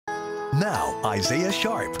Now, Isaiah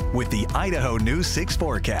Sharp with the Idaho News 6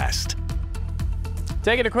 forecast.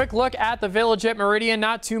 Taking a quick look at the Village at Meridian.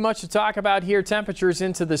 Not too much to talk about here. Temperatures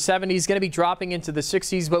into the 70s, going to be dropping into the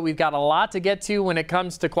 60s, but we've got a lot to get to when it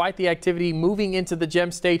comes to quite the activity moving into the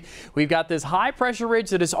Gem State. We've got this high pressure ridge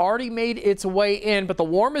that has already made its way in, but the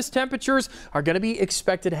warmest temperatures are going to be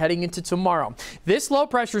expected heading into tomorrow. This low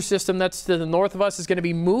pressure system that's to the north of us is going to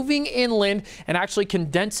be moving inland and actually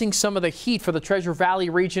condensing some of the heat for the Treasure Valley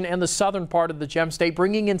region and the southern part of the Gem State,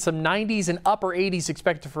 bringing in some 90s and upper 80s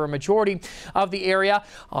expected for a majority of the area.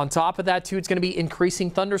 On top of that, too, it's going to be increasing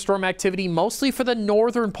thunderstorm activity, mostly for the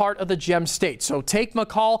northern part of the Gem State. So take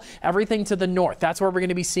McCall, everything to the north. That's where we're going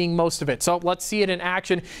to be seeing most of it. So let's see it in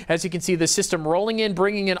action. As you can see, the system rolling in,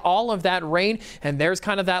 bringing in all of that rain. And there's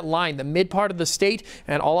kind of that line, the mid part of the state,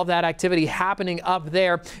 and all of that activity happening up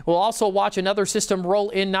there. We'll also watch another system roll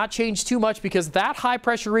in, not change too much, because that high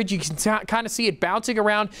pressure ridge, you can kind of see it bouncing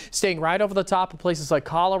around, staying right over the top of places like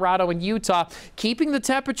Colorado and Utah, keeping the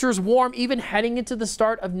temperatures warm, even heading into the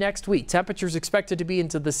start of next week. Temperatures expected to be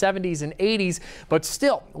into the 70s and 80s, but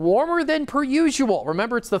still warmer than per usual.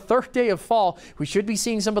 Remember, it's the third day of fall. We should be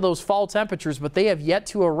seeing some of those fall temperatures, but they have yet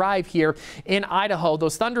to arrive here in Idaho.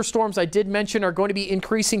 Those thunderstorms I did mention are going to be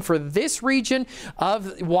increasing for this region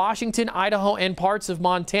of Washington, Idaho, and parts of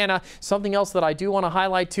Montana. Something else that I do want to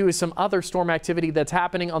highlight too is some other storm activity that's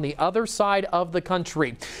happening on the other side of the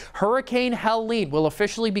country. Hurricane Helene will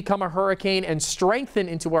officially become a hurricane and strengthen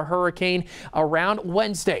into a hurricane around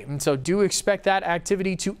Wednesday, and so do expect that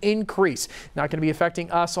activity to increase. Not going to be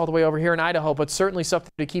affecting us all the way over here in Idaho, but certainly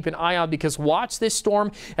something to keep an eye on, because watch this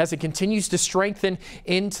storm as it continues to strengthen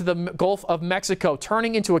into the Gulf of Mexico,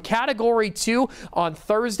 turning into a Category 2 on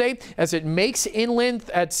Thursday as it makes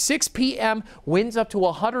inland at 6 p.m. winds up to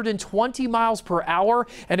 120 miles per hour,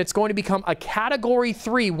 and it's going to become a Category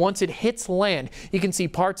 3 once it hits land. You can see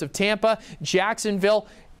parts of Tampa, Jacksonville,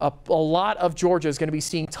 a lot of Georgia is going to be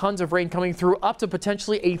seeing tons of rain coming through. Up to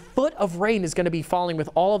potentially a foot of rain is going to be falling with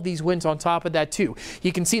all of these winds on top of that too.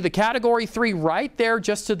 You can see the Category 3 right there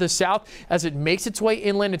just to the south. As it makes its way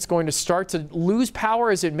inland, it's going to start to lose power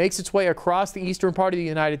as it makes its way across the eastern part of the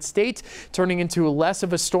United States, turning into less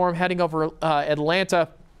of a storm heading over Atlanta.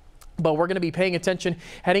 But we're going to be paying attention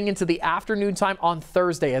heading into the afternoon time on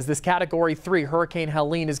Thursday, as this Category 3 Hurricane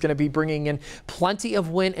Helene is going to be bringing in plenty of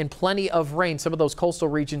wind and plenty of rain. Some of those coastal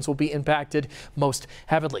regions will be impacted most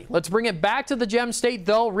heavily. Let's bring it back to the Gem State,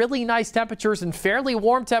 though. Really nice temperatures and fairly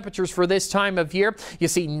warm temperatures for this time of year. You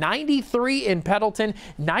see 93 in Pendleton,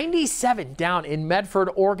 97 down in Medford,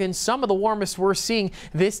 Oregon. Some of the warmest we're seeing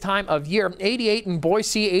this time of year. 88 in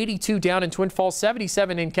Boise, 82 down in Twin Falls,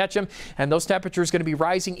 77 in Ketchum, and those temperatures going to be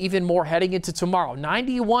rising even more heading into tomorrow.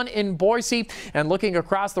 91 in Boise, and looking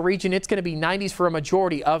across the region, it's going to be 90s for a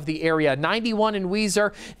majority of the area. 91 in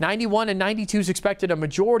Weiser, 91 and 92 is expected a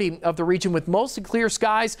majority of the region, with mostly clear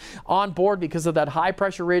skies on board because of that high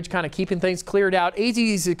pressure ridge kind of keeping things cleared out.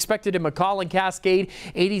 80s expected in McCall and Cascade,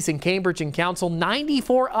 80s in Cambridge and Council,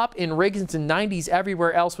 94 up in Riggins, and 90s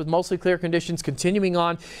everywhere else, with mostly clear conditions continuing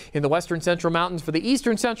on in the western central mountains. For the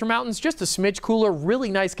eastern central mountains, just a smidge cooler, really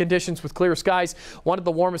nice conditions with clear skies. One of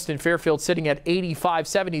the warmest in Fairfield sitting at 85,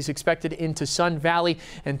 70s expected into Sun Valley,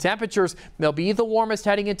 and temperatures, they'll be the warmest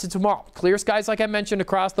heading into tomorrow. Clear skies, like I mentioned,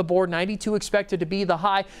 across the board. 92 expected to be the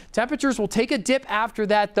high. Temperatures will take a dip after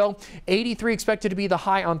that, though. 83 expected to be the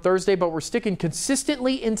high on Thursday, but we're sticking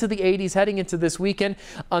consistently into the 80s heading into this weekend.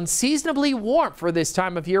 Unseasonably warm for this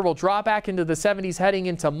time of year. We'll drop back into the 70s heading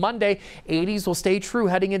into Monday. 80s will stay true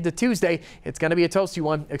heading into Tuesday. It's going to be a toasty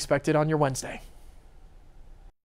one expected on your Wednesday.